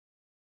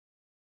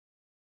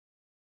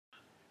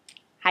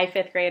Hi,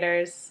 fifth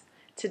graders.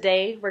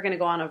 Today we're going to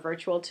go on a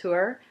virtual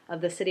tour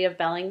of the City of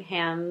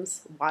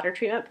Bellingham's water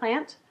treatment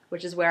plant,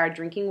 which is where our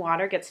drinking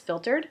water gets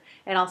filtered,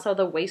 and also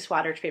the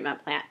wastewater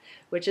treatment plant,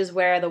 which is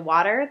where the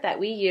water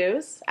that we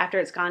use after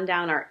it's gone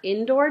down our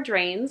indoor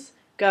drains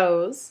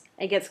goes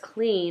and gets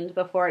cleaned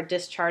before it's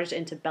discharged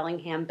into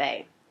Bellingham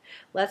Bay.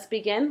 Let's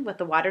begin with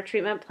the water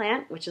treatment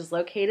plant, which is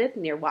located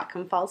near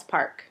Whatcom Falls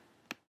Park.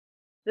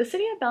 The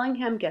City of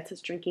Bellingham gets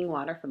its drinking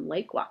water from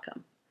Lake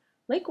Whatcom.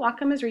 Lake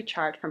Whatcom is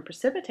recharged from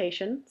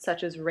precipitation,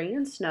 such as rain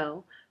and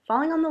snow,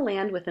 falling on the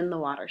land within the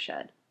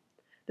watershed.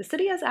 The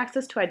city has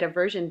access to a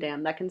diversion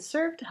dam that can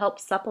serve to help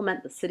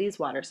supplement the city's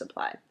water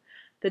supply.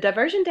 The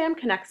diversion dam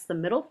connects the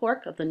middle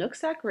fork of the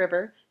Nooksack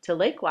River to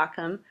Lake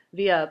Whatcom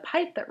via a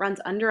pipe that runs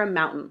under a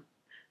mountain.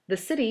 The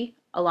city,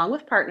 along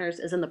with partners,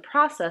 is in the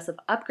process of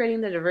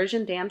upgrading the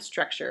diversion dam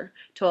structure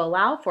to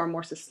allow for a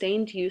more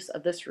sustained use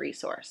of this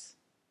resource.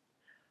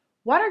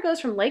 Water goes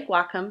from Lake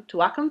Whatcom to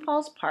Whatcom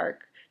Falls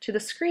Park to the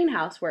screen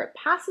house, where it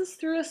passes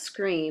through a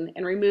screen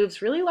and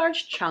removes really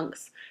large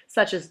chunks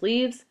such as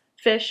leaves,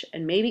 fish,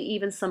 and maybe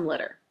even some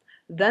litter.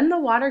 Then the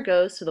water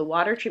goes to the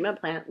water treatment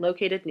plant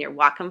located near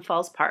Whatcom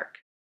Falls Park.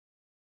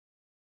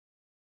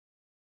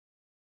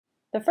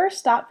 The first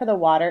stop for the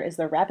water is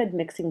the rapid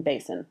mixing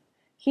basin.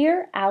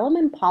 Here, alum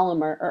and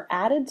polymer are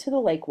added to the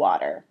lake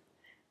water.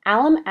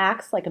 Alum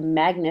acts like a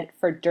magnet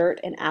for dirt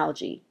and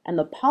algae, and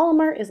the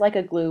polymer is like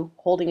a glue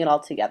holding it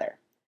all together.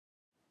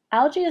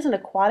 Algae is an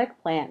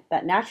aquatic plant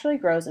that naturally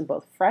grows in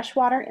both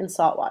freshwater and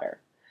saltwater.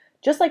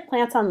 Just like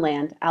plants on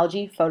land,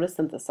 algae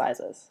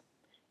photosynthesizes.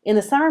 In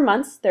the summer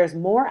months, there's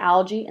more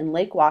algae in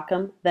Lake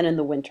Whatcom than in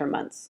the winter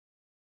months.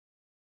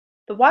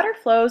 The water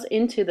flows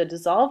into the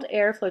dissolved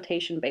air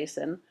flotation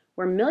basin,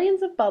 where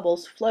millions of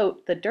bubbles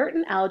float the dirt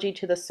and algae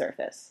to the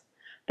surface.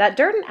 That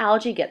dirt and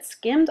algae gets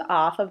skimmed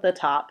off of the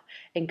top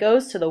and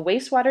goes to the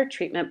wastewater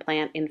treatment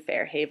plant in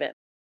Fairhaven.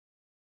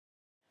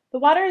 The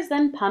water is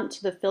then pumped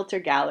to the filter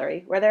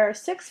gallery, where there are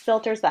 6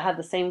 filters that have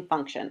the same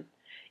function.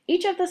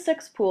 Each of the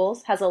 6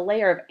 pools has a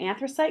layer of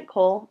anthracite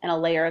coal and a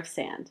layer of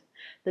sand.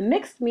 The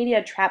mixed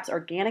media traps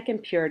organic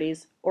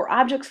impurities or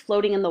objects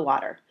floating in the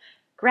water.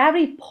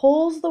 Gravity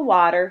pulls the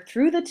water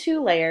through the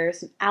 2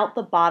 layers and out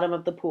the bottom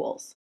of the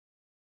pools.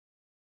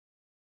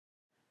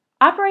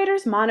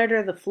 Operators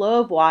monitor the flow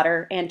of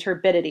water and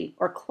turbidity,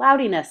 or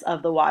cloudiness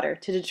of the water,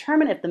 to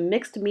determine if the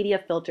mixed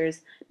media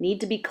filters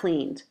need to be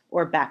cleaned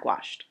or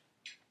backwashed.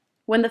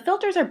 When the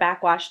filters are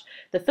backwashed,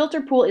 the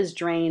filter pool is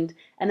drained,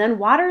 and then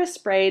water is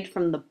sprayed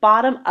from the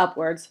bottom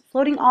upwards,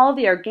 floating all of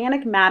the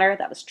organic matter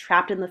that was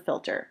trapped in the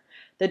filter.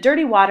 The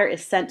dirty water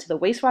is sent to the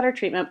wastewater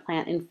treatment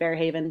plant in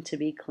Fairhaven to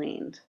be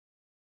cleaned.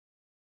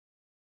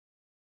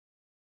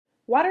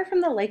 Water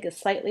from the lake is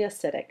slightly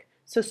acidic,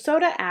 so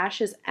soda ash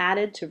is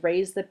added to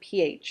raise the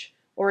pH,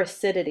 or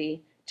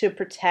acidity, to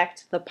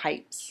protect the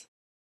pipes.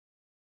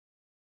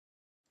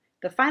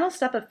 The final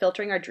step of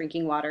filtering our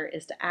drinking water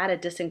is to add a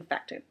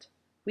disinfectant.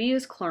 We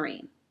use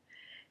chlorine.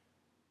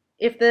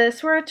 If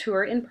this were a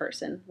tour in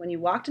person, when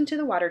you walked into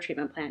the water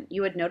treatment plant,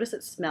 you would notice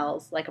it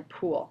smells like a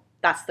pool.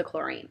 That's the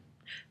chlorine.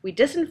 We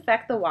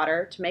disinfect the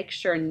water to make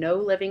sure no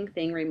living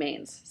thing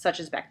remains, such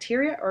as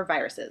bacteria or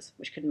viruses,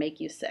 which could make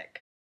you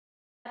sick.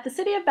 At the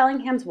City of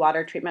Bellingham's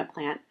water treatment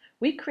plant,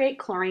 we create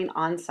chlorine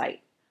on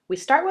site. We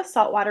start with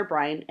saltwater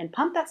brine and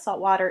pump that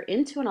saltwater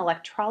into an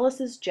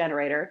electrolysis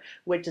generator,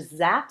 which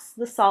zaps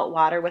the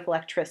saltwater with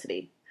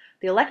electricity.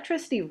 The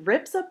electricity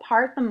rips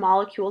apart the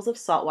molecules of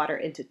saltwater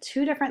into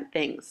 2 different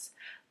things,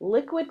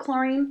 liquid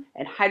chlorine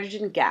and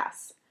hydrogen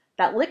gas.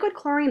 That liquid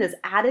chlorine is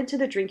added to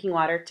the drinking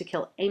water to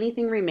kill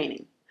anything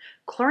remaining.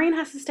 Chlorine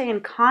has to stay in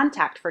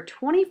contact for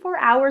 24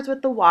 hours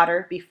with the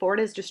water before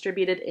it is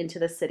distributed into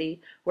the city,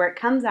 where it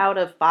comes out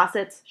of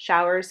faucets,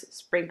 showers,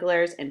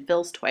 sprinklers, and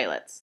fills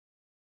toilets.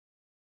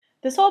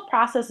 This whole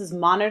process is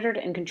monitored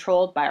and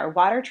controlled by our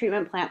water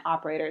treatment plant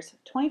operators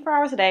 24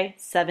 hours a day,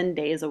 7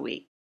 days a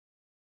week.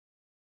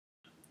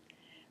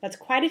 That's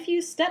quite a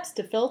few steps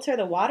to filter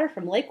the water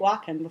from Lake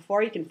Whatcom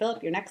before you can fill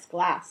up your next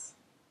glass.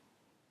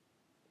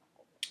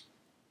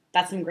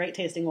 That's some great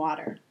tasting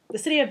water. The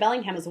City of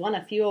Bellingham has won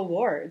a few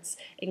awards,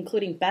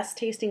 including Best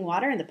Tasting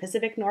Water in the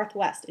Pacific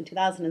Northwest in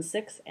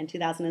 2006 and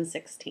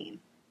 2016.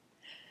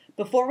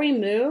 Before we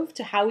move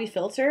to how we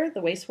filter the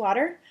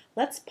wastewater,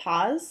 let's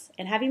pause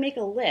and have you make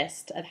a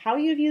list of how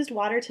you've used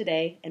water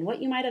today and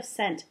what you might have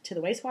sent to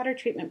the wastewater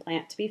treatment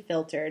plant to be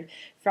filtered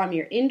from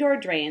your indoor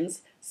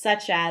drains,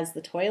 such as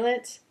the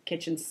toilet,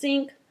 kitchen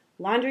sink,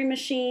 laundry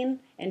machine,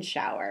 and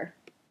shower.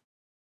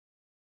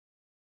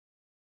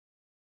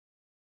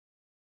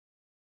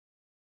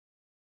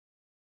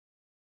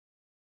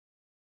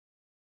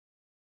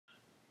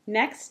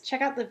 Next,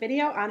 check out the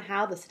video on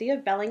how the City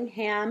of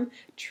Bellingham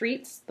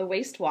treats the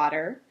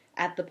wastewater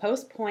at the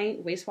Post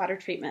Point Wastewater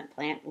Treatment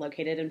Plant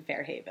located in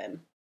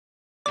Fairhaven.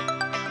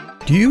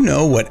 Do you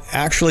know what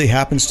actually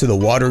happens to the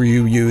water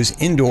you use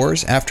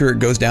indoors after it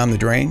goes down the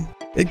drain?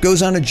 It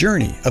goes on a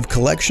journey of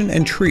collection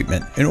and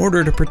treatment in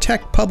order to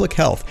protect public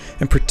health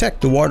and protect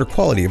the water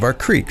quality of our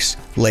creeks,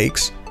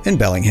 lakes, and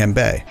Bellingham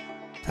Bay.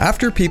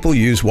 After people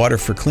use water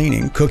for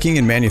cleaning, cooking,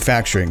 and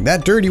manufacturing,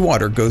 that dirty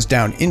water goes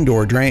down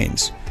indoor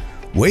drains.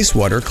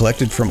 Wastewater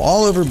collected from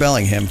all over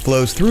Bellingham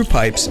flows through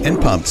pipes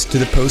and pumps to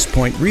the Post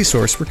Point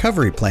Resource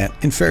Recovery Plant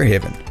in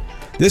Fairhaven.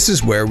 This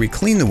is where we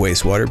clean the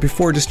wastewater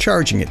before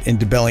discharging it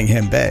into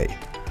Bellingham Bay.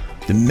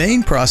 The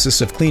main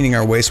process of cleaning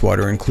our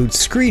wastewater includes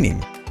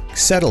screening,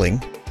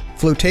 settling,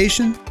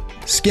 flotation,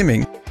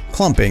 skimming,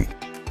 clumping,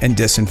 and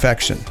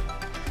disinfection.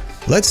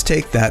 Let's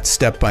take that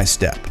step by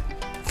step.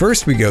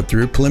 First, we go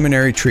through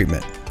preliminary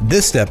treatment.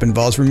 This step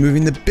involves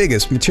removing the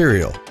biggest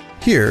material.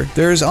 Here,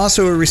 there is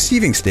also a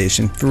receiving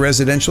station for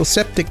residential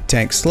septic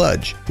tank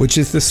sludge, which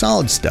is the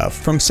solid stuff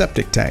from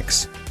septic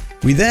tanks.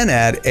 We then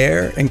add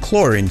air and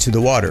chlorine to the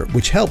water,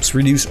 which helps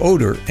reduce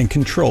odor and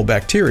control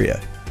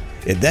bacteria.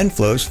 It then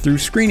flows through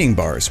screening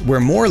bars, where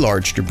more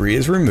large debris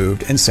is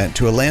removed and sent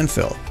to a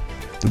landfill.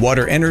 The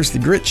water enters the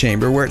grit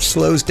chamber, where it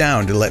slows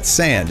down to let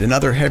sand and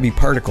other heavy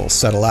particles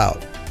settle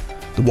out.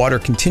 The water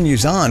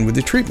continues on with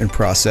the treatment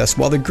process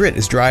while the grit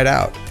is dried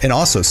out and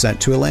also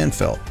sent to a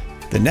landfill.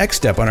 The next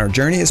step on our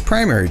journey is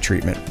primary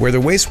treatment, where the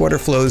wastewater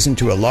flows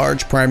into a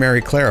large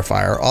primary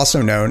clarifier,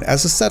 also known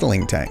as a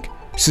settling tank.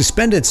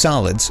 Suspended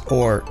solids,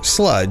 or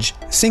sludge,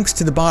 sinks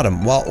to the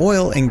bottom while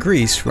oil and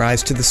grease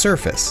rise to the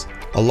surface.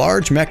 A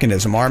large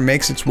mechanism arm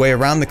makes its way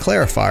around the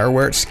clarifier,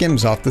 where it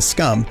skims off the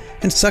scum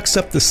and sucks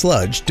up the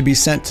sludge to be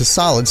sent to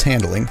solids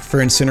handling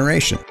for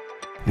incineration.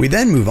 We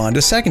then move on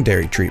to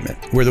secondary treatment,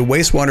 where the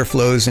wastewater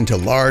flows into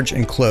large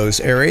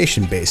enclosed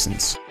aeration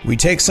basins. We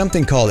take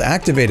something called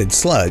activated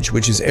sludge,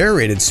 which is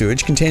aerated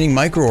sewage containing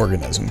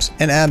microorganisms,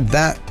 and add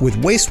that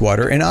with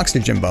wastewater and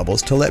oxygen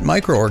bubbles to let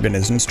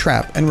microorganisms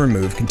trap and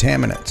remove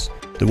contaminants.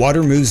 The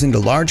water moves into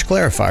large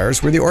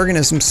clarifiers where the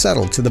organisms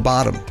settle to the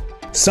bottom.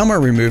 Some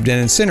are removed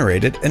and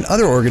incinerated, and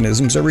other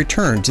organisms are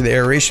returned to the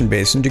aeration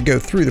basin to go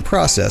through the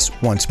process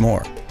once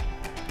more.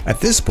 At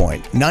this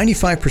point,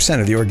 95%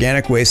 of the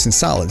organic waste and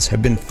solids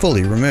have been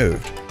fully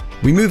removed.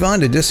 We move on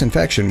to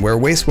disinfection, where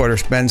wastewater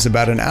spends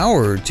about an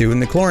hour or two in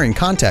the chlorine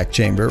contact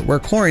chamber, where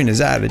chlorine is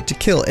added to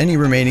kill any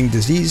remaining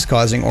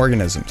disease-causing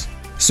organisms.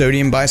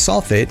 Sodium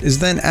bisulfate is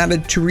then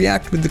added to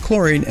react with the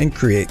chlorine and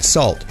create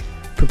salt,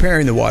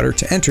 preparing the water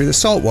to enter the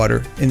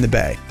saltwater in the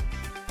bay.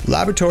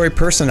 Laboratory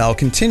personnel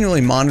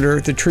continually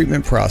monitor the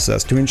treatment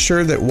process to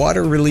ensure that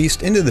water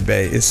released into the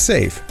bay is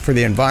safe for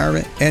the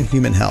environment and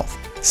human health.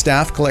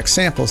 Staff collect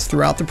samples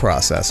throughout the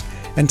process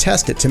and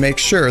test it to make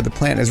sure the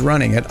plant is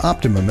running at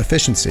optimum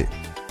efficiency.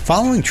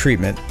 Following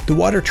treatment, the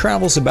water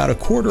travels about a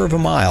quarter of a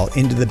mile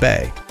into the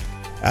bay.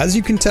 As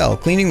you can tell,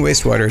 cleaning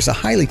wastewater is a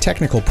highly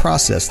technical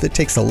process that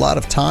takes a lot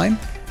of time,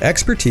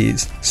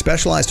 expertise,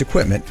 specialized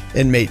equipment,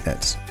 and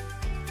maintenance.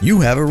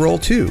 You have a role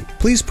too.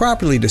 Please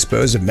properly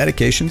dispose of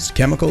medications,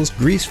 chemicals,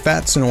 grease,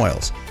 fats, and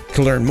oils.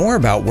 To learn more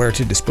about where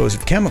to dispose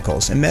of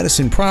chemicals and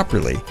medicine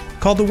properly,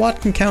 call the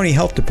Whatcom County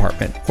Health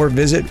Department or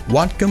visit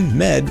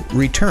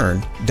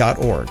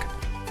whatcommedreturn.org.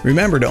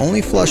 Remember to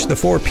only flush the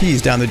 4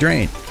 P's down the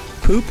drain: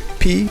 poop,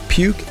 pee,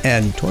 puke,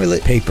 and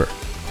toilet paper.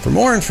 For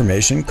more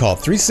information, call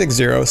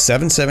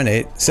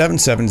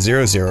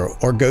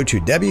 360-778-7700 or go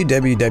to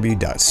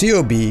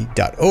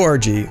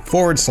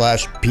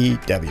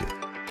www.cob.org/PW.